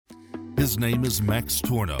His name is Max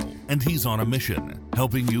Tornow, and he's on a mission,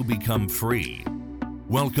 helping you become free.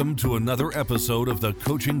 Welcome to another episode of the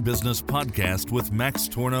Coaching Business Podcast with Max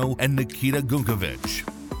Tornow and Nikita Gunkovic.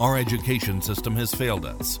 Our education system has failed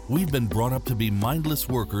us. We've been brought up to be mindless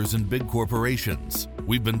workers in big corporations.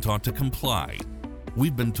 We've been taught to comply.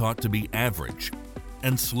 We've been taught to be average.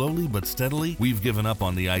 And slowly but steadily, we've given up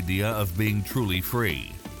on the idea of being truly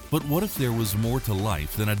free. But what if there was more to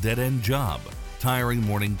life than a dead-end job, tiring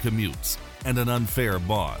morning commutes, and an unfair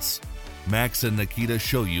boss? Max and Nikita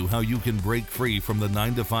show you how you can break free from the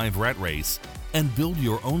 9-to-5 rat race and build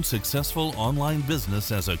your own successful online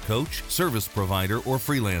business as a coach, service provider, or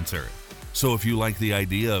freelancer. So if you like the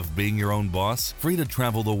idea of being your own boss, free to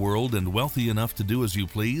travel the world, and wealthy enough to do as you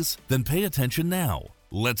please, then pay attention now.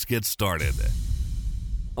 Let's get started.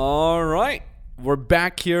 All right. We're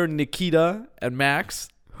back here, Nikita and Max.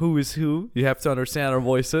 Who is who? You have to understand our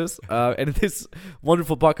voices. And in this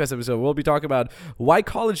wonderful podcast episode, we'll be talking about why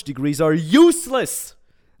college degrees are useless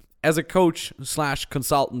as a coach /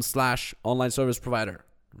 consultant / online service provider,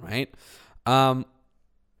 right?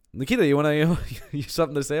 Nikita, you want to you have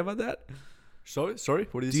something to say about that? Sorry,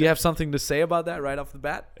 what did you say? Do you have something to say about that right off the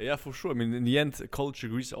bat? Yeah, for sure. I mean, in the end, college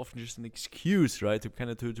degrees are often just an excuse, right, to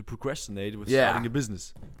procrastinate with starting a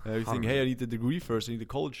business. You think, hey, I need the degree first, I need the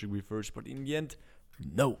college degree first, but in the end,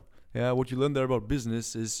 no. Yeah, what you learn there about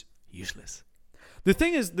business is useless. The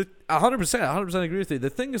thing is, 100% agree with you. The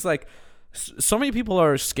thing is, like, so many people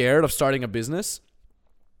are scared of starting a business,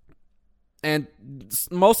 and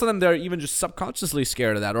most of them, they're even just subconsciously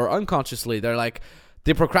scared of that, or unconsciously,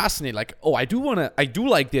 they procrastinate. Like, oh, I do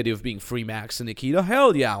like the idea of being free, Max and Nikita.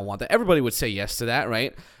 Hell yeah, I want that. Everybody would say yes to that,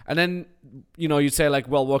 right? And then, you'd say, like,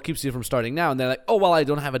 well, what keeps you from starting now? And they're like, oh, well, I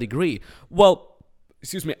don't have a degree. Well,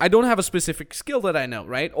 I don't have a specific skill that I know,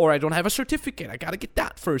 right? Or I don't have a certificate. I got to get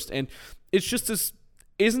that first. And it's just this,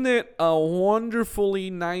 isn't it a wonderfully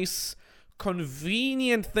nice,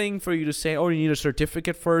 convenient thing for you to say, oh, you need a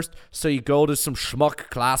certificate first? So you go to some schmuck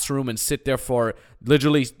classroom and sit there for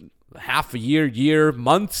literally half a year,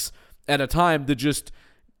 months at a time to just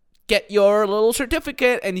get your little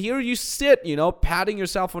certificate. And here you sit, patting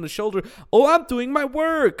yourself on the shoulder. Oh, I'm doing my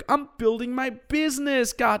work. I'm building my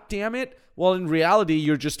business. God damn it. Well, in reality,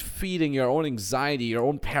 you're just feeding your own anxiety, your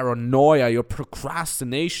own paranoia, your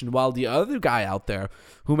procrastination, while the other guy out there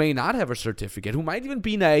who may not have a certificate, who might even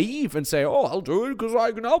be naive and say, oh, I'll do it because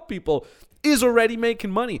I can help people, is already making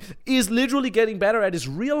money, is literally getting better at his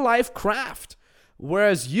real-life craft.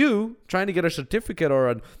 Whereas you, trying to get a certificate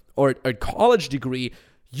or a college degree,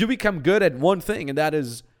 you become good at one thing, and that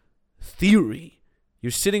is theory.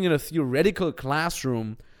 You're sitting in a theoretical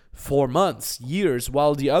classroom for months, years,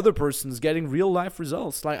 while the other person's getting real life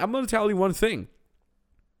results. Like, I'm going to tell you one thing.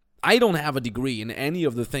 I don't have a degree in any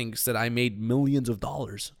of the things that I made millions of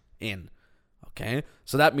dollars in. Okay?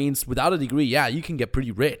 So that means without a degree, yeah, you can get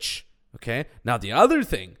pretty rich. Okay? Now, the other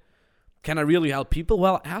thing, can I really help people?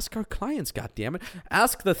 Well, ask our clients, goddammit.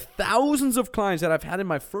 Ask the thousands of clients that I've had in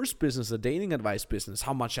my first business, the dating advice business,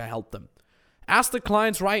 how much I helped them. Ask the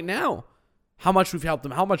clients right now how much we've helped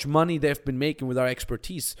them, how much money they've been making with our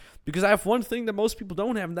expertise. Because I have one thing that most people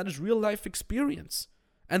don't have, and that is real life experience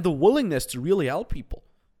and the willingness to really help people.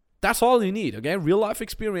 That's all you need, okay? Real life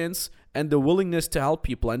experience and the willingness to help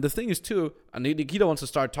people. And the thing is, too, and Nikita wants to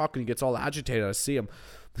start talking, he gets all agitated. I see him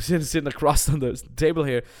sitting across on the table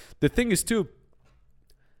here. The thing is, too,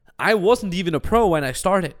 I wasn't even a pro when I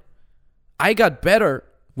started. I got better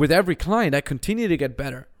with every client. I continue to get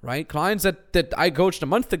better, right? Clients that I coached a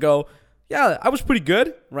month ago, yeah, I was pretty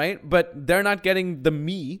good, right? But they're not getting the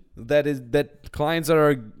me that clients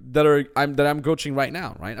that I'm coaching right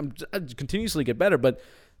now, right? I continuously get better, but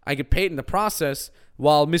I get paid in the process,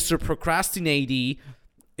 while Mr. Procrastinatey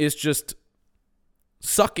is just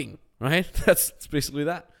sucking, right? That's basically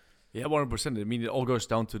that. Yeah, 100%. I mean, it all goes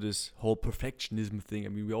down to this whole perfectionism thing. I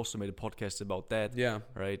mean, we also made a podcast about that. Yeah.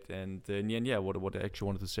 Right. And in the end, yeah, what I actually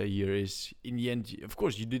wanted to say here is, in the end, of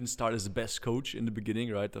course, you didn't start as the best coach in the beginning,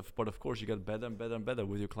 right? But of course, you got better and better and better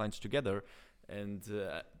with your clients together. And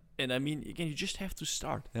I mean, again, you just have to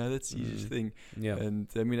start. Yeah, that's the easiest thing. Yeah. And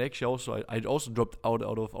I mean, actually, also, I also dropped out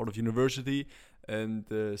of university and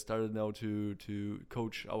started now to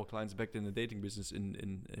coach our clients back then in the dating business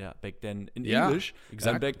back then in English.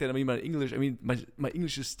 Exactly. And back then, I mean, my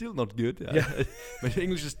English is still not good. Yeah. My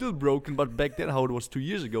English is still broken, but back then, how it was 2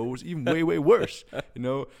 years ago, it was even way worse.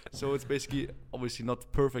 So it's basically obviously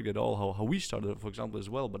not perfect at all how we started, for example, as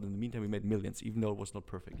well. But in the meantime, we made millions, even though it was not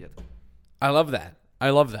perfect yet. I love that.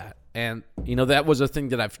 And, that was a thing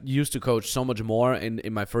that I've used to coach so much more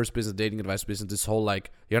in my first business, dating advice business, this whole,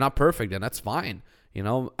 like, you're not perfect, and that's fine.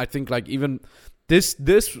 I think, like, even this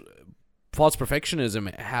false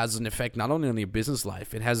perfectionism has an effect not only on your business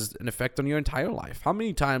life, it has an effect on your entire life. How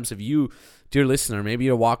many times have you, dear listener, maybe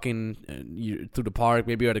you're walking through the park,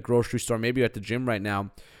 maybe you're at a grocery store, maybe you're at the gym right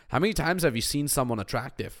now. How many times have you seen someone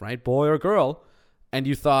attractive, right? Boy or girl, and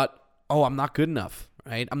you thought, oh, I'm not good enough,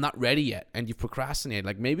 right? I'm not ready yet. And you procrastinate.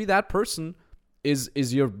 Like maybe that person is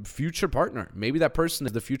your future partner. Maybe that person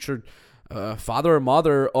is the future father or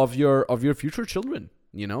mother of your future children,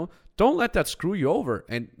 you know? Don't let that screw you over.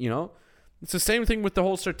 And, you know, it's the same thing with the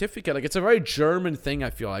whole certificate. Like, it's a very German thing, I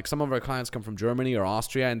feel like. Some of our clients come from Germany or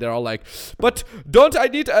Austria, and they're all like, but don't I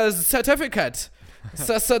need a certificate?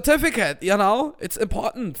 Certificate, you know? It's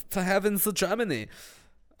important to have in Germany.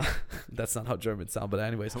 That's not how Germans sound, but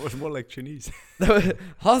anyways. It was more like Chinese.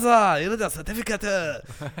 Hosa, you need a certificate.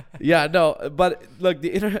 Yeah, no, but look,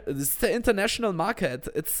 the international market,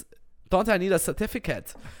 don't I need a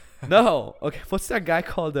certificate? No. Okay, what's that guy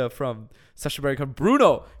called from Sacha Baron Cohen?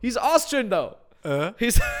 Bruno. He's Austrian though.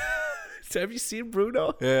 He's. Have you seen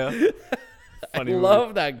Bruno? Yeah. I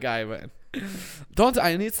love that guy, man. Don't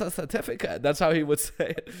I need a certificate? That's how he would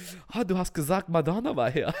say it. Oh, du hast gesagt, Madonna war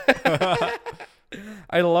hier.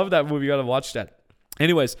 I love that movie. You gotta watch that.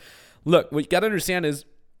 Anyways, look, what you gotta understand is,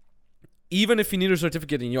 even if you need a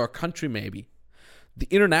certificate in your country, maybe, the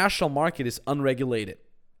international market is unregulated.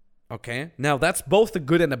 Okay? Now, that's both a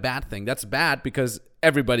good and a bad thing. That's bad because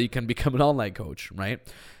everybody can become an online coach, right?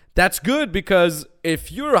 That's good because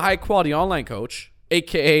if you're a high-quality online coach,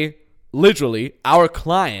 aka literally our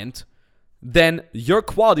client, then your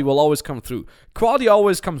quality will always come through. Quality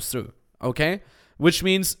always comes through, okay? Which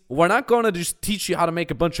means we're not going to just teach you how to make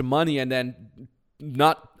a bunch of money and then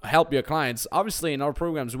not help your clients. Obviously, in our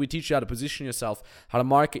programs, we teach you how to position yourself, how to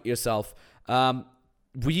market yourself.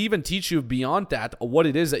 We even teach you beyond that what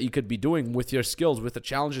it is that you could be doing with your skills, with the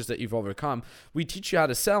challenges that you've overcome. We teach you how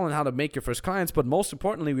to sell and how to make your first clients, but most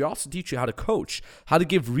importantly, we also teach you how to coach, how to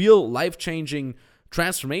give real life-changing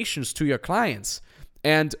transformations to your clients.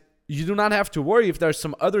 And you do not have to worry if there's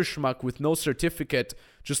some other schmuck with no certificate,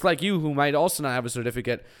 just like you, who might also not have a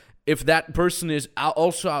certificate. If that person is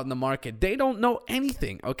also out in the market, they don't know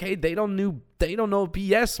anything, okay? They don't know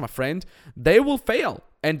BS, my friend. They will fail.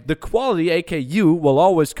 And the quality, aka you, will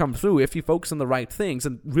always come through if you focus on the right things.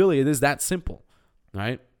 And really, it is that simple,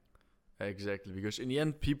 right? Exactly, because in the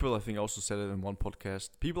end, people, I think I also said it in one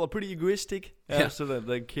podcast, people are pretty egoistic, Yeah. so that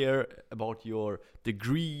they care about your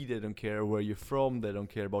degree, they don't care where you're from, they don't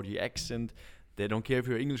care about your accent, they don't care if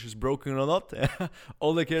your English is broken or not.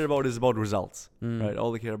 All they care about is about results, right?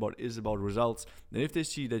 All they care about is about results. And if they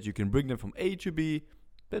see that you can bring them from A to B,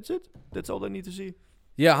 that's it. That's all they need to see.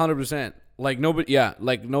 Yeah, 100%. Like nobody, yeah,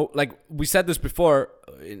 like we said this before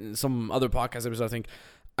in some other podcast episode.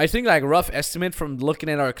 I think like rough estimate from looking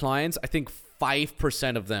at our clients, I think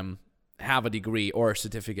 5% of them have a degree or a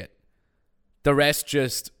certificate. The rest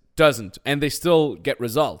just doesn't, and they still get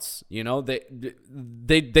results. You know,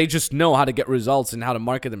 they just know how to get results and how to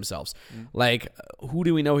market themselves. Like, who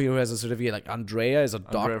do we know here who has a certificate? Like Andrea is a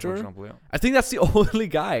doctor. Andrea, for example, yeah. I think that's the only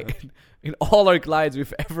guy in all our clients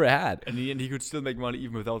we've ever had. And in the end, he could still make money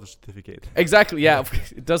even without a certificate. Exactly, yeah.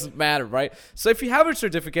 It doesn't matter, right? So if you have a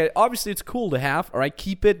certificate, obviously it's cool to have, all right?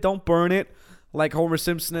 Keep it, don't burn it. Like Homer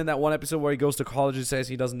Simpson in that one episode where he goes to college and says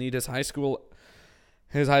he doesn't need his high school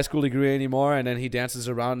degree anymore, and then he dances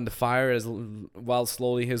around in the fire while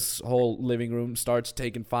slowly his whole living room starts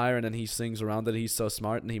taking fire, and then he sings around that he's so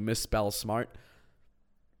smart, and he misspells smart.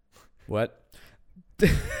 What?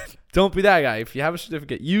 Don't be that guy. If you have a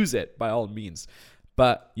certificate, use it by all means,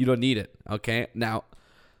 but you don't need it, okay? Now,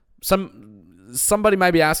 somebody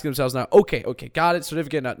might be asking themselves now, okay, got it,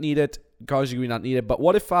 certificate not needed, college degree not needed, but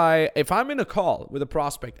what if I'm in a call with a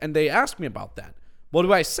prospect and they ask me about that? What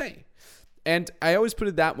do I say? And I always put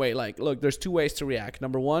it that way, like, look, there's two ways to react.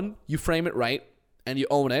 Number one, you frame it right, and you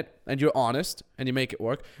own it, and you're honest, and you make it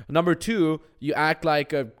work. Number two, you act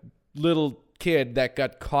like a little kid that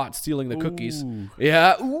got caught stealing the cookies.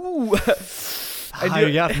 Yeah, ooh. And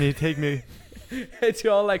You got me, take me. And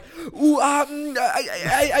you're all like, ooh, I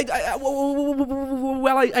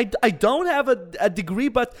don't have a degree,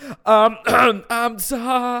 but I'm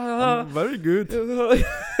very good.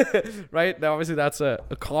 Right now, obviously that's a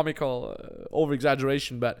comical over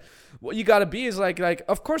exaggeration, but what you gotta be is like,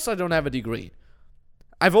 of course I don't have a degree.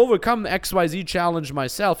 I've overcome the XYZ challenge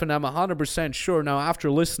myself, and I'm 100% sure now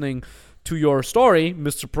after listening to your story,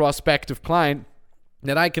 Mr. Prospective Client,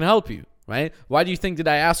 that I can help you. Right? Why do you think that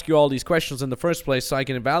I ask you all these questions in the first place, so I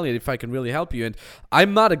can evaluate if I can really help you? And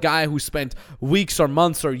I'm not a guy who spent weeks or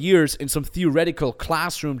months or years in some theoretical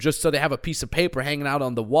classroom just so they have a piece of paper hanging out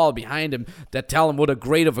on the wall behind him that tell him what a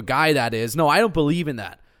great of a guy that is. No, I don't believe in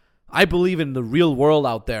that. I believe in the real world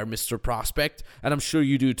out there, Mr. Prospect, and I'm sure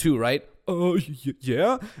you do too, right?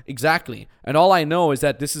 Yeah, exactly. And all I know is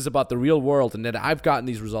that this is about the real world and that I've gotten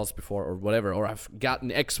these results before or whatever, or I've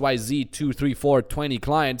gotten XYZ 2, 3, 4, 20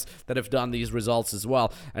 clients that have done these results as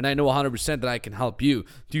well. And I know 100% that I can help you.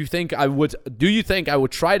 Do you think I would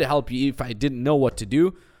try to help you if I didn't know what to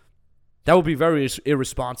do? That would be very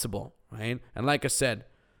irresponsible, right? And like I said,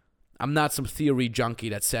 I'm not some theory junkie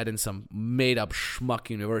that sat in some made-up schmuck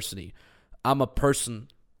university. I'm a person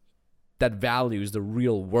that values the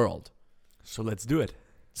real world. So let's do it.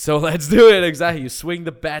 Exactly. You swing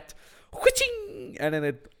the bat, whooching, and then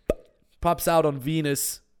it pops out on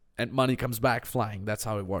Venus, and money comes back flying. That's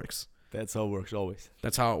how it works. That's how it works always.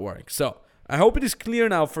 That's how it works. So I hope it is clear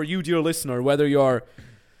now for you, dear listener, whether you're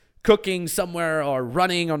cooking somewhere or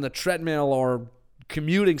running on the treadmill or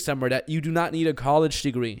commuting somewhere, that you do not need a college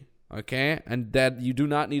degree, okay? And that you do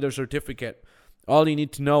not need a certificate. All you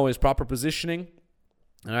need to know is proper positioning.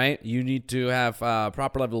 All right, you need to have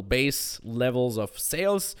proper base levels of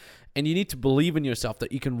sales, and you need to believe in yourself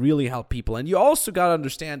that you can really help people. And you also got to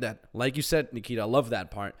understand that, like you said, Nikita, I love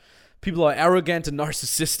that part. People are arrogant and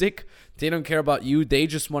narcissistic. They don't care about you. They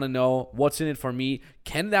just want to know what's in it for me.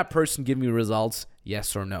 Can that person give me results?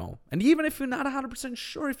 Yes or no? And even if you're not 100%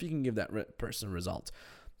 sure if you can give that person results,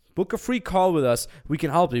 book a free call with us. We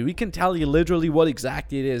can help you. We can tell you literally what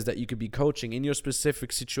exactly it is that you could be coaching in your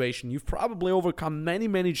specific situation. You've probably overcome many,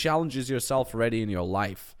 many challenges yourself already in your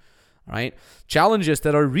life, right? Challenges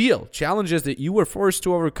that are real, challenges that you were forced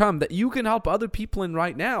to overcome that you can help other people in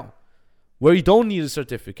right now, where you don't need a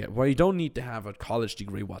certificate, where you don't need to have a college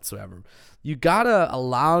degree whatsoever. You got to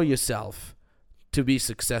allow yourself to be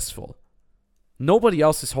successful. Nobody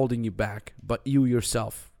else is holding you back but you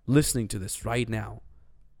yourself listening to this right now.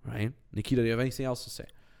 Right? Nikita, do you have anything else to say?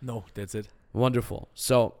 No, that's it. Wonderful.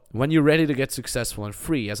 So when you're ready to get successful and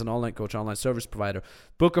free as an online coach, online service provider,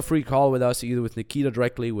 book a free call with us, either with Nikita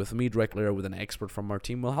directly, with me directly, or with an expert from our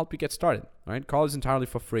team. We'll help you get started. All right? Call is entirely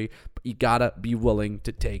for free, but you gotta be willing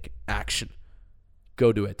to take action.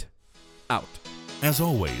 Go do it. Out. As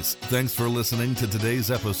always, thanks for listening to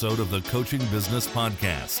today's episode of the Coaching Business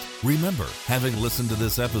Podcast. Remember, having listened to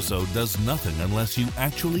this episode does nothing unless you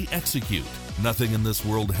actually execute. Nothing in this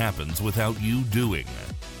world happens without you doing.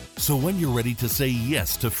 So when you're ready to say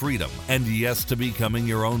yes to freedom and yes to becoming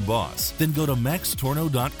your own boss, then go to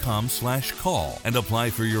maxtorno.com/call and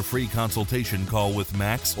apply for your free consultation call with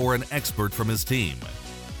Max or an expert from his team.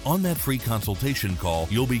 On that free consultation call,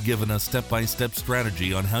 you'll be given a step-by-step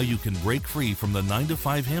strategy on how you can break free from the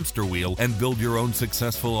 9-to-5 hamster wheel and build your own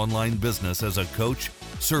successful online business as a coach,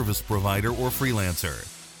 service provider, or freelancer.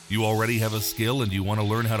 You already have a skill and you want to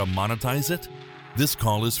learn how to monetize it? This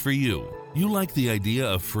call is for you. You like the idea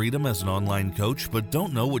of freedom as an online coach but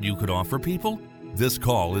don't know what you could offer people? This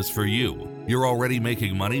call is for you. You're already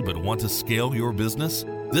making money but want to scale your business?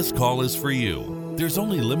 This call is for you. There's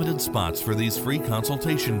only limited spots for these free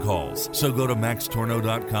consultation calls, so go to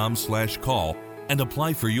maxtorno.com/call and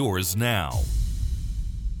apply for yours now.